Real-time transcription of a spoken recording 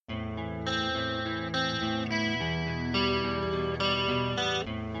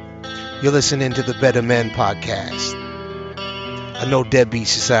You're listening to the Better Men Podcast, a No Deadbeat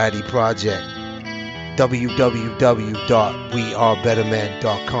Society project.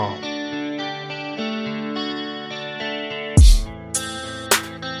 www.wearebettermen.com.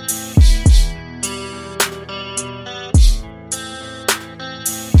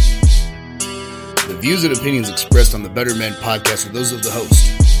 The views and opinions expressed on the Better Men Podcast are those of the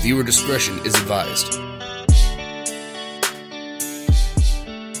host. Viewer discretion is advised.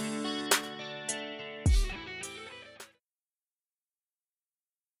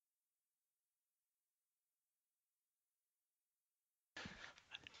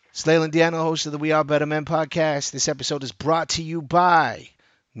 It's Leyland Diano, host of the We Are Better Men podcast. This episode is brought to you by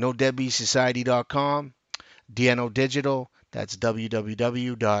NoDeadbeatSociety.com, Diano Digital, that's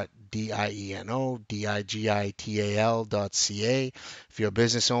www.dianodigital.ca. If you're a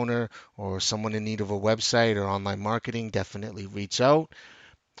business owner or someone in need of a website or online marketing, definitely reach out.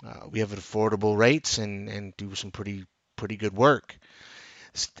 We have affordable rates and do some pretty good work.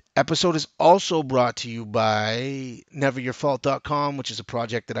 This episode is also brought to you by NeverYourFault.com, which is a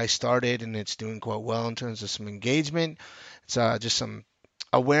project that I started, and it's doing quite well in terms of some engagement. It's just some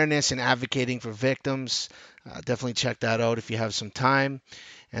awareness and advocating for victims. Definitely check that out if you have some time.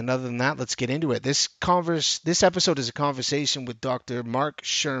 And other than that, let's get into it. This episode is a conversation with Dr. Mark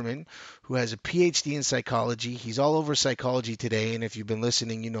Sherman, who has a PhD in psychology. He's all over Psychology Today, and if you've been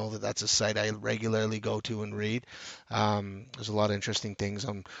listening, you know that that's a site I regularly go to and read. There's a lot of interesting things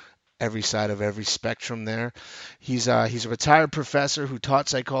on every side of every spectrum there. He's a retired professor who taught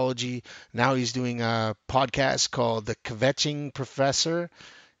psychology. Now he's doing a podcast called The Kvetching Professor.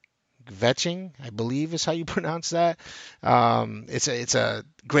 Kvetching, I believe is how you pronounce that. It's a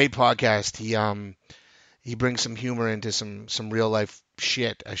great podcast. He brings some humor into some real life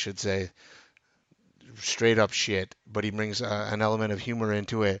shit, I should say, straight up shit. But he brings an element of humor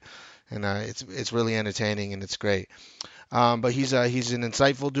into it, and it's really entertaining and it's great. But he's an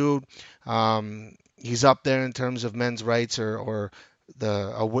insightful dude. He's up there in terms of men's rights or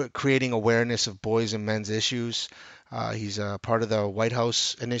creating awareness of boys and men's issues. He's part of the White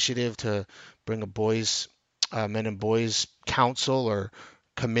House initiative to bring a men and boys council or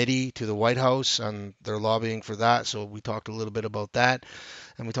committee to the White House, and they're lobbying for that. So we talked a little bit about that,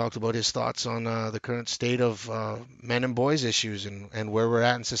 and we talked about his thoughts on the current state of men and boys issues and where we're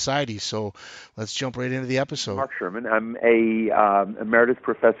at in society. So let's jump right into the episode. Mark Sherman. I'm a emeritus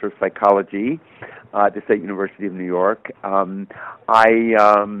professor of psychology at the State University of New York. I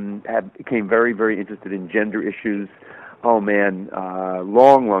became very, very interested in gender issues,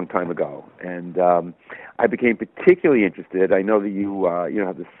 long time ago. And I became particularly interested. I know that you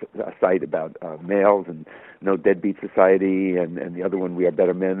have this site about males and No Deadbeat Society and the other one, We Are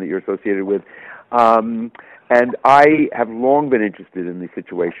Better Men, that you're associated with. And I have long been interested in the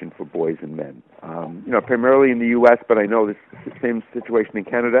situation for boys and men, primarily in the U.S., but I know this same situation in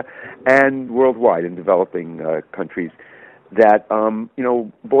Canada and worldwide in developing countries that,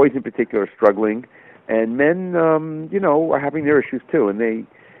 boys in particular are struggling, and men, are having their issues too. And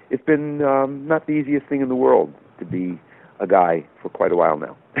it's been not the easiest thing in the world to be a guy for quite a while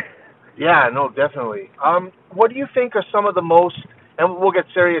now. Yeah, no, definitely. What do you think are some of the most, and we'll get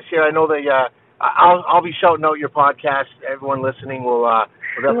serious here, I know that I'll be shouting out your podcast. Everyone listening will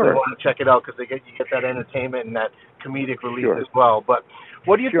definitely want to check it out because you get that entertainment and that comedic relief as well. But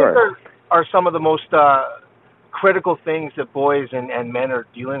what do you think are some of the most critical things that boys and men are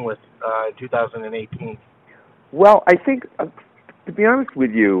dealing with in 2018? Well, I think, to be honest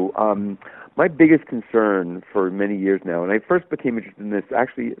with you, my biggest concern for many years now, and I first became interested in this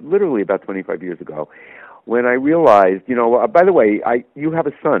actually literally about 25 years ago, when I realized, by the way, you have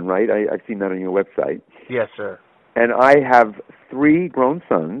a son, right? I've seen that on your website. Yes, sir. And I have 3 grown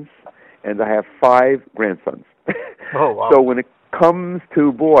sons, and I have 5 grandsons. Oh, wow. So when it comes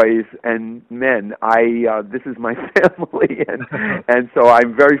to boys and men, this is my family, and so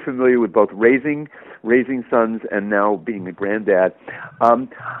I'm very familiar with both raising sons and now being a granddad.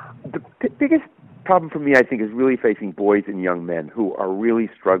 The biggest problem for me, I think, is really facing boys and young men who are really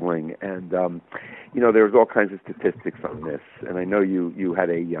struggling, and there's all kinds of statistics on this. And I know you had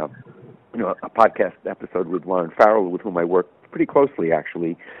a podcast episode with Lauren Farrell, with whom I work pretty closely,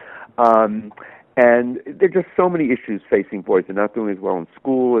 actually. And there are just so many issues facing boys. They're not doing as well in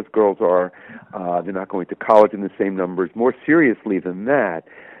school as girls are. They're not going to college in the same numbers. More seriously than that,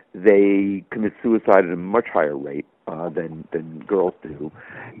 they commit suicide at a much higher rate than girls do.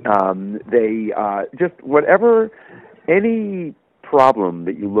 They just any problem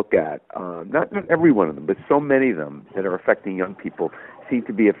that you look at, not every one of them, but so many of them that are affecting young people seem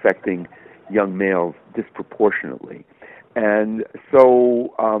to be affecting young males disproportionately. And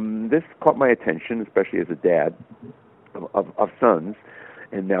so this caught my attention, especially as a dad of sons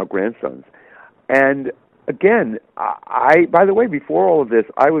and now grandsons. And again, by the way, before all of this,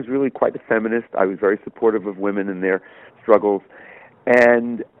 I was really quite a feminist. I was very supportive of women and their struggles.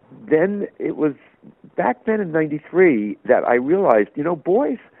 And then it was back then in '93 that I realized,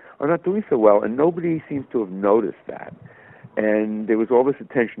 boys are not doing so well, and nobody seems to have noticed that. And there was all this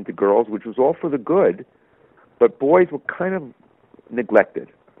attention to girls, which was all for the good, but boys were kind of neglected,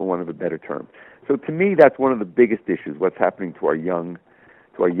 for want of a better term. So to me, that's one of the biggest issues, what's happening to our young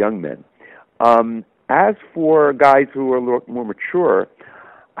men. As for guys who are a little more mature,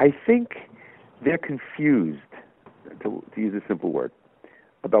 I think they're confused, to use a simple word,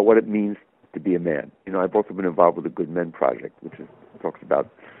 about what it means to be a man. I've also been involved with the Good Men Project, which talks about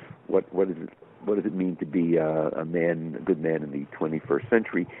what does it mean to be a man, a good man in the 21st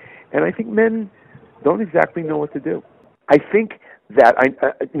century. And I think men don't exactly know what to do. I think that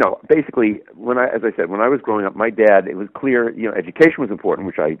basically, as I said, when I was growing up, my dad, it was clear, education was important,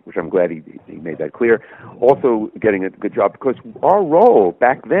 which I'm glad he made that clear. Also, getting a good job, because our role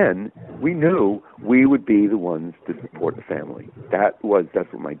back then, we knew we would be the ones to support the family. That's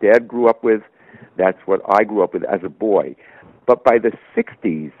what my dad grew up with. That's what I grew up with as a boy. But by the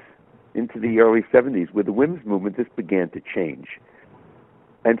 60s into the early 70s, with the women's movement, this began to change,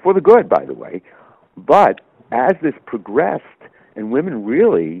 and for the good, by the way. But as this progressed, and women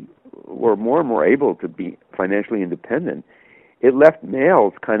really were more and more able to be financially independent, it left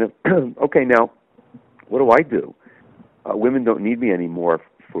males kind of, okay, now, what do I do? Women don't need me anymore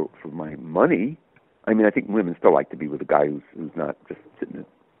for my money. I mean, I think women still like to be with a guy who's not just sitting at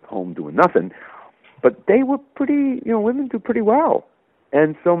home doing nothing. But they were women do pretty well.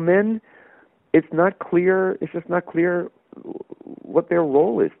 And so men, it's just not clear what their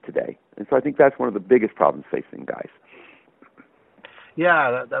role is today. And so I think that's one of the biggest problems facing guys.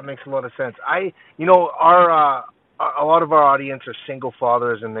 Yeah, that makes a lot of sense. Our a lot of our audience are single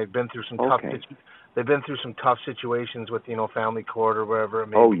fathers, and they've been through some tough situations with family court or wherever it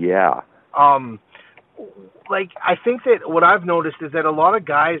may be. Oh yeah. I think that what I've noticed is that a lot of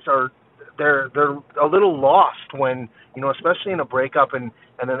guys they're a little lost when especially in a breakup and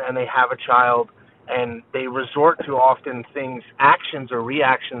they have a child, and they resort to often actions or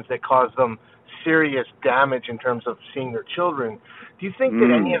reactions that cause them serious damage in terms of seeing their children. Do you think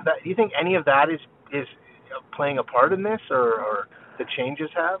that any of that? Do you think any of that is playing a part in this, or the changes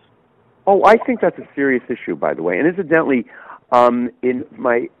have? Oh, I think that's a serious issue, by the way. And incidentally, in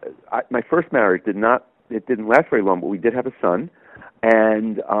my first marriage didn't last very long, but we did have a son,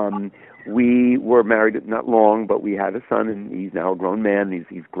 and we were married not long, but we had a son, and he's now a grown man. And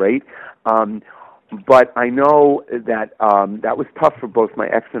he's great. But I know that that was tough for both my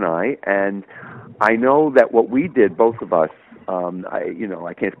ex and I, and I know that what we did, both of us,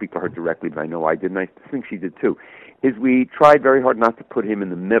 I can't speak for her directly, but I know I did, and I think she did too, is we tried very hard not to put him in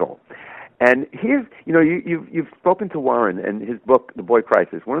the middle. And here's, you've spoken to Warren and his book, The Boy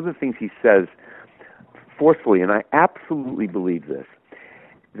Crisis. One of the things he says forcefully, and I absolutely believe this,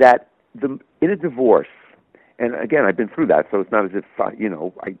 that in a divorce, and again, I've been through that, so it's not as if,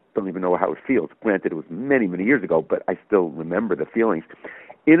 I don't even know how it feels. Granted, it was many, many years ago, but I still remember the feelings.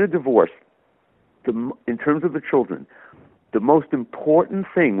 In a divorce, in terms of the children, the most important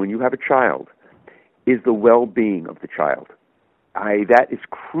thing when you have a child is the well-being of the child. That is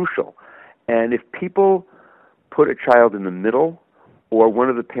crucial. And if people put a child in the middle, or one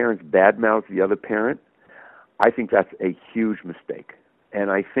of the parents badmouths the other parent, I think that's a huge mistake. And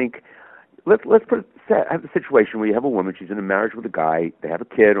I think, let's have a situation where you have a woman, she's in a marriage with a guy, they have a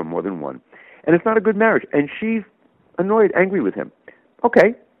kid or more than one, and it's not a good marriage, and she's annoyed, angry with him.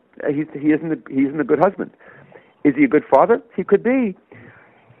 Okay, he isn't a good husband. Is he a good father? He could be.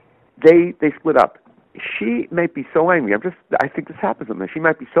 They split up. She might be so angry. I think this happens to them. She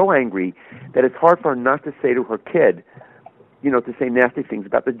might be so angry that it's hard for her not to say to her kid, to say nasty things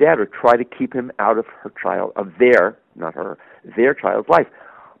about the dad or try to keep him out of their child's life.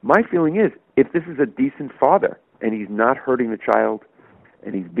 My feeling is, if this is a decent father and he's not hurting the child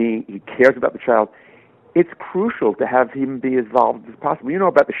and he cares about the child, it's crucial to have him be as involved as possible. You know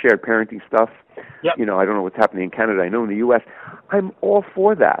about the shared parenting stuff. Yep. I don't know what's happening in Canada. I know in the U.S. I'm all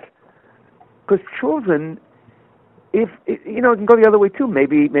for that. Because children, it can go the other way too.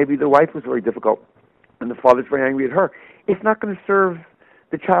 Maybe the wife was very difficult and the father's very angry at her. It's not going to serve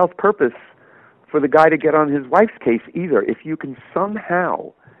the child's purpose for the guy to get on his wife's case either. If you can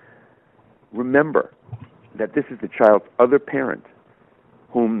somehow remember that this is the child's other parent,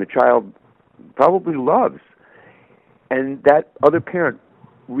 whom the child probably loves, and that other parent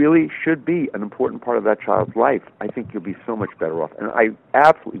really should be an important part of that child's life, I think you'll be so much better off. And I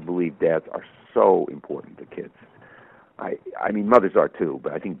absolutely believe dads are so important to kids. I mean, mothers are too,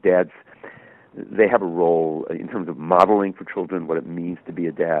 but I think dads, they have a role in terms of modeling for children what it means to be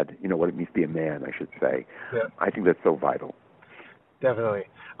a dad, what it means to be a man, I should say. Yeah. I think that's so vital. Definitely.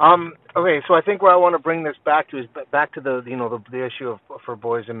 Okay, so I think where I want to bring this back to is back to the issue of for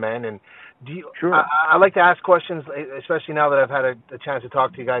boys and men. And do you? Sure. I like to ask questions, especially now that I've had a chance to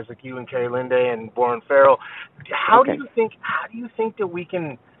talk to you guys like you and Carrie Linde and Warren Farrell. How do you think that we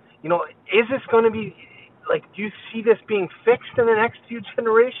can? Is this going to be like? Do you see this being fixed in the next few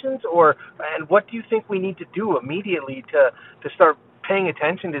generations, and what do you think we need to do immediately to start paying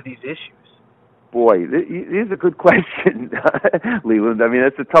attention to these issues? Boy, this is a good question, Leland. I mean,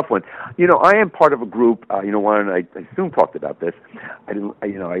 that's a tough one. I am part of a group. Warren and I soon talked about this. I didn't.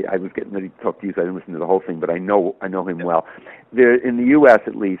 I was getting ready to talk to you, so I didn't listen to the whole thing. But I know him well. There, in the U.S.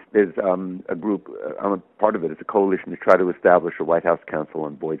 at least, there's a group. I'm a part of it. It's a coalition to try to establish a White House Council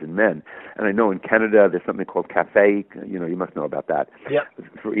on Boys and Men. And I know in Canada there's something called CAFE. You must know about that. Yeah.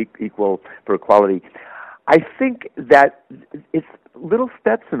 For equality. I think that it's little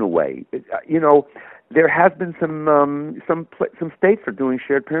steps in a way. There has been some states are doing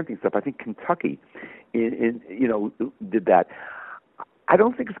shared parenting stuff. I think Kentucky, did that. I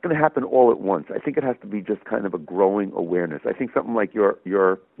don't think it's going to happen all at once. I think it has to be just kind of a growing awareness. I think something like your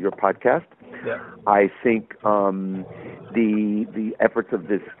podcast. Yeah. I think the efforts of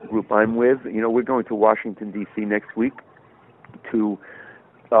this group I'm with. We're going to Washington D.C. next week to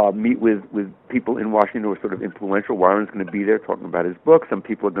meet with people in Washington who are sort of influential. Warren's going to be there talking about his book. Some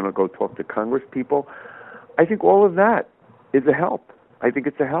people are going to go talk to Congress people. I think all of that is a help. I think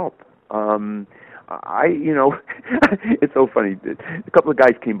it's a help. It's so funny. A couple of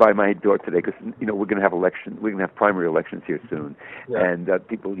guys came by my door today because we're going to have elections. We're going to have primary elections here soon, and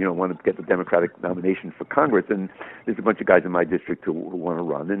people want to get the Democratic nomination for Congress. And there's a bunch of guys in my district who want to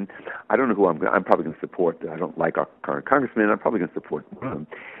run, and I don't know who I'm probably going to support. I don't like our current congressman. I'm probably going to support him.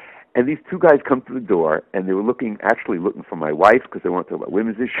 And these two guys come to the door, and they were actually looking for my wife because they want to talk about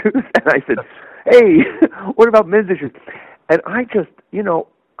women's issues. And I said, "Hey, what about men's issues?" And I just,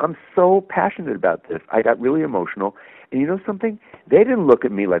 I'm so passionate about this. I got really emotional. And you know something? They didn't look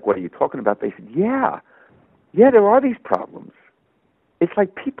at me like, "What are you talking about?" They said, yeah, there are these problems. It's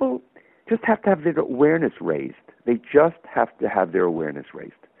like people just have to have their awareness raised. They just have to have their awareness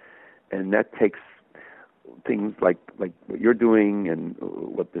raised. And that takes things like what you're doing and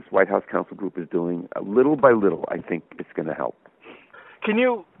what this White House Council group is doing. Little by little, I think it's going to help.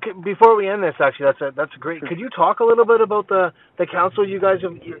 Before we end this, actually, that's great. Could you talk a little bit about the council you guys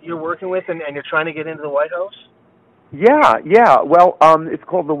you're working with and you're trying to get into the White House? Yeah. Well, it's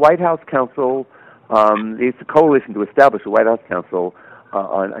called the White House Council. It's a coalition to establish a White House Council.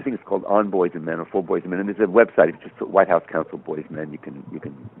 I think it's called On Boys and Men or For Boys and Men. And there's a website. It's just White House Council Boys and Men. You can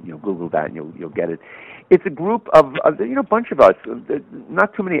Google that and you'll get it. It's a group of a bunch of us.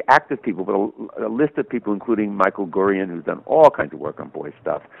 Not too many active people, but a list of people, including Michael Gurian, who's done all kinds of work on boys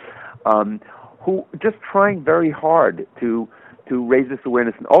stuff, who just trying very hard to raise this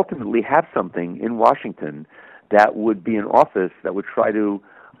awareness and ultimately have something in Washington that would be an office that would try to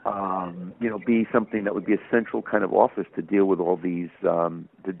be something that would be a central kind of office to deal with all these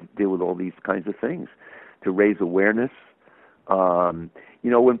kinds of things, to raise awareness.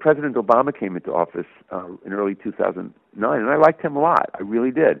 When President Obama came into office in early 2009, and I liked him a lot, I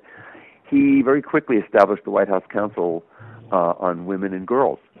really did, he very quickly established the White House Council on Women and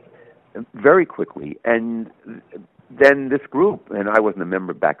Girls, very quickly. And then this group, and I wasn't a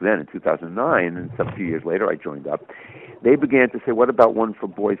member back then in 2009, and some few years later I joined up, they began to say, what about one for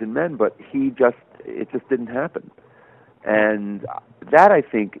boys and men? But it just didn't happen. And that, I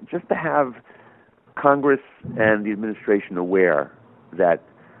think, just to have Congress and the administration aware that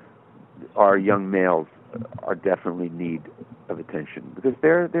our young males are definitely in need of attention because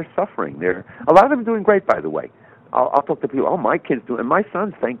they're suffering. A lot of them are doing great, by the way. I'll talk to people, my kids do, and my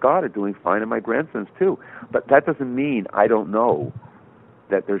sons, thank God, are doing fine, and my grandsons too. But that doesn't mean I don't know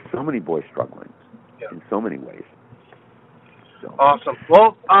that there's so many boys struggling in so many ways. So. Awesome.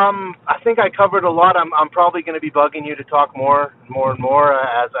 Well, I think I covered a lot. I'm probably going to be bugging you to talk more and more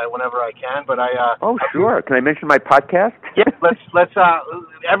whenever I can. But sure. Can I mention my podcast? Yeah. Let's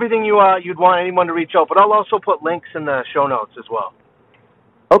everything you'd want anyone to reach out. But I'll also put links in the show notes as well.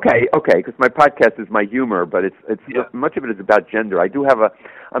 Okay. Because my podcast is my humor, but it's much of it is about gender.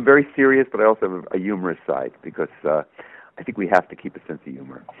 I'm very serious, but I also have a humorous side because I think we have to keep a sense of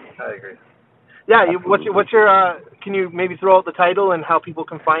humor. I agree. Yeah, what's your can you maybe throw out the title and how people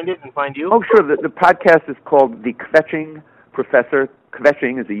can find it and find you? Oh, sure. The podcast is called The Kvetching Professor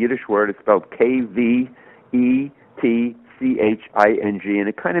Kvetching is a Yiddish word. It's spelled Kvetching, and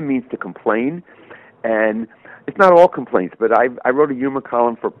it kind of means to complain. And it's not all complaints, but I wrote a humor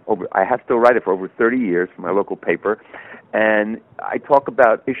column I still write it for over 30 years for my local paper, and I talk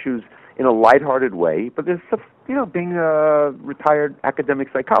about issues in a lighthearted way, but there's some, being a retired academic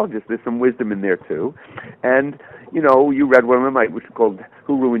psychologist, there's some wisdom in there too. And, you read one of them, which is called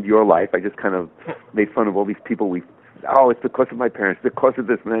Who Ruined Your Life? I just kind of made fun of all these people it's because of my parents, because of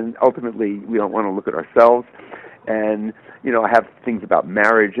this, and ultimately we don't want to look at ourselves. And, I have things about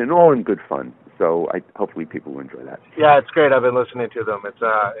marriage and all in good fun. So hopefully people will enjoy that. Yeah, it's great. I've been listening to them. It's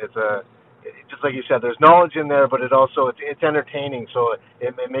just like you said, there's knowledge in there, but it's entertaining, so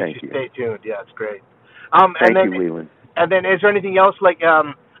it makes you stay tuned. Yeah, it's great. Thank you, Leland. And then, is there anything else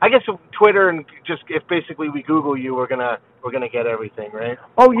I guess Twitter, and just if basically we Google you, we're gonna get everything, right?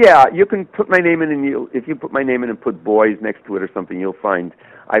 Oh yeah, you can put my name in, and if you put my name in and put boys next to it or something, you'll find.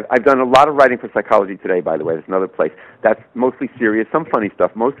 I've done a lot of writing for Psychology Today, by the way. There's another place that's mostly serious, some funny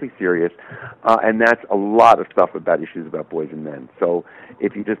stuff, mostly serious, and that's a lot of stuff about issues about boys and men. So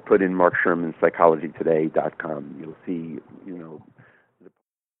if you just put in Mark Sherman, psychologytoday.com, you'll see